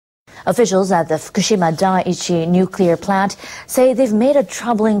Officials at the Fukushima Daiichi nuclear plant say they've made a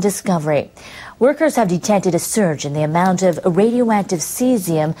troubling discovery. Workers have detected a surge in the amount of radioactive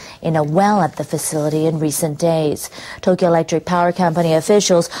cesium in a well at the facility in recent days. Tokyo Electric Power Company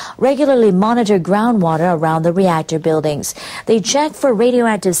officials regularly monitor groundwater around the reactor buildings. They check for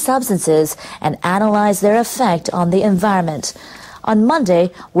radioactive substances and analyze their effect on the environment. On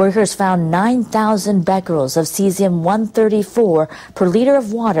Monday, workers found 9,000 becquerels of cesium-134 per liter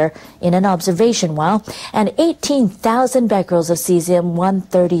of water in an observation well and 18,000 becquerels of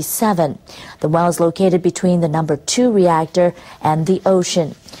cesium-137. The well is located between the number 2 reactor and the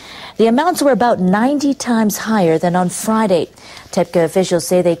ocean. The amounts were about 90 times higher than on Friday. TEPCO officials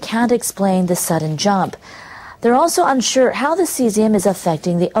say they can't explain the sudden jump. They're also unsure how the cesium is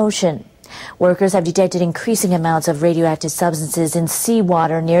affecting the ocean. Workers have detected increasing amounts of radioactive substances in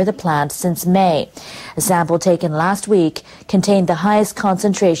seawater near the plant since May. A sample taken last week contained the highest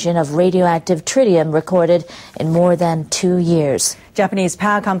concentration of radioactive tritium recorded in more than 2 years. Japanese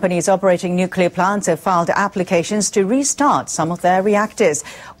power companies operating nuclear plants have filed applications to restart some of their reactors.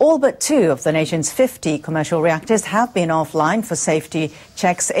 All but 2 of the nation's 50 commercial reactors have been offline for safety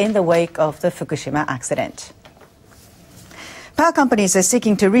checks in the wake of the Fukushima accident. Power companies are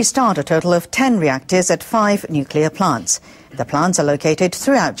seeking to restart a total of 10 reactors at 5 nuclear plants. The plants are located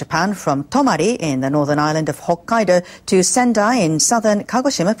throughout Japan, from Tomari in the northern island of Hokkaido to Sendai in southern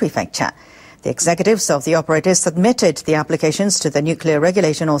Kagoshima Prefecture. The executives of the operators submitted the applications to the Nuclear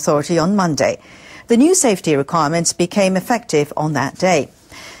Regulation Authority on Monday. The new safety requirements became effective on that day.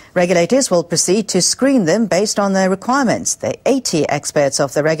 Regulators will proceed to screen them based on their requirements. The 80 experts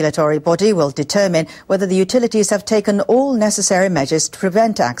of the regulatory body will determine whether the utilities have taken all necessary measures to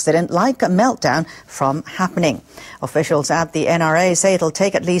prevent accident like a meltdown from happening. Officials at the NRA say it'll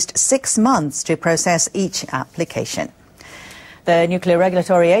take at least 6 months to process each application. The Nuclear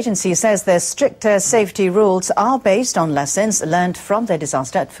Regulatory Agency says their stricter safety rules are based on lessons learned from the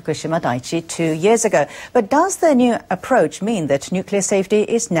disaster at Fukushima Daiichi 2 years ago. But does their new approach mean that nuclear safety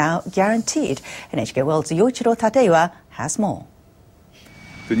is now guaranteed? NHK World's Yoichiro Tateiwa has more.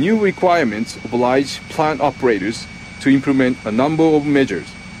 The new requirements oblige plant operators to implement a number of measures.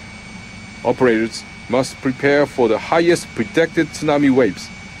 Operators must prepare for the highest predicted tsunami waves.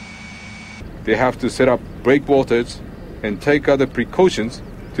 They have to set up breakwaters and take other precautions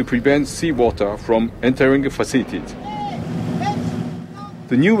to prevent seawater from entering the facilities.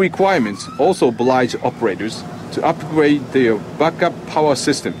 The new requirements also oblige operators to upgrade their backup power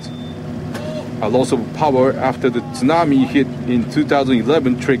systems. A loss of power after the tsunami hit in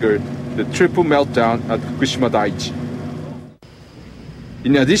 2011 triggered the triple meltdown at Fukushima Daiichi.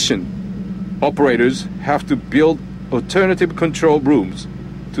 In addition, operators have to build alternative control rooms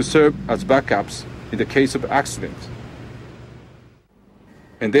to serve as backups in the case of accidents.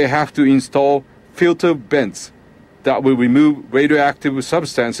 And they have to install filter vents that will remove radioactive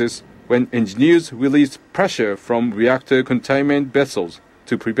substances when engineers release pressure from reactor containment vessels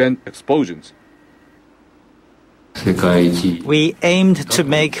to prevent explosions. We aimed to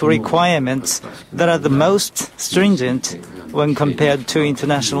make requirements that are the most stringent when compared to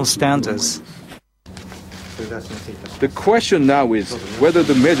international standards. The question now is whether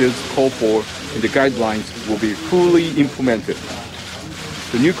the measures called for in the guidelines will be fully implemented.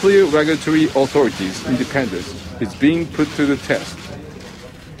 The Nuclear Regulatory Authority's independence is being put to the test.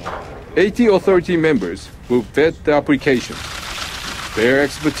 80 authority members will vet the application. Their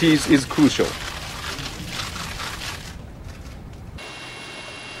expertise is crucial.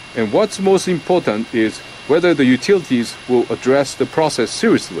 And what's most important is whether the utilities will address the process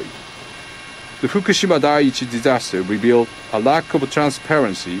seriously. The Fukushima Daiichi disaster revealed a lack of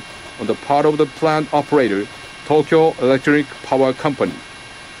transparency on the part of the plant operator, Tokyo Electric Power Company.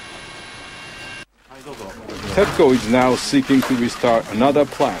 TEPCO is now seeking to restart another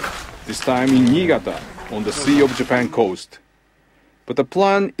plant, this time in Niigata, on the Sea of Japan coast. But the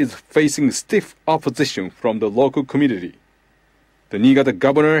plan is facing stiff opposition from the local community. The Niigata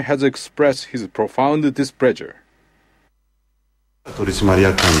governor has expressed his profound displeasure.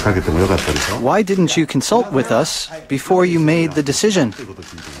 Why didn't you consult with us before you made the decision?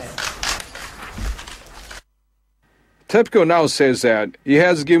 TEPCO now says that it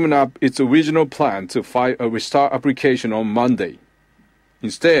has given up its original plan to file a restart application on Monday.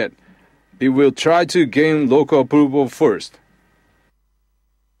 Instead, it will try to gain local approval first.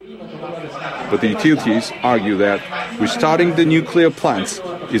 But the utilities argue that restarting the nuclear plants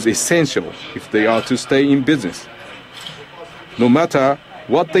is essential if they are to stay in business. No matter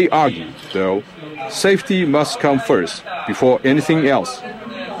what they argue, though, safety must come first before anything else.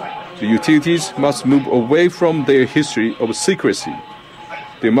 The utilities must move away from their history of secrecy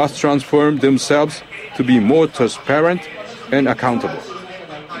they must transform themselves to be more transparent and accountable.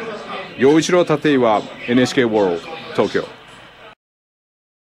 陽一郎立岩 NHK World, Tokyo.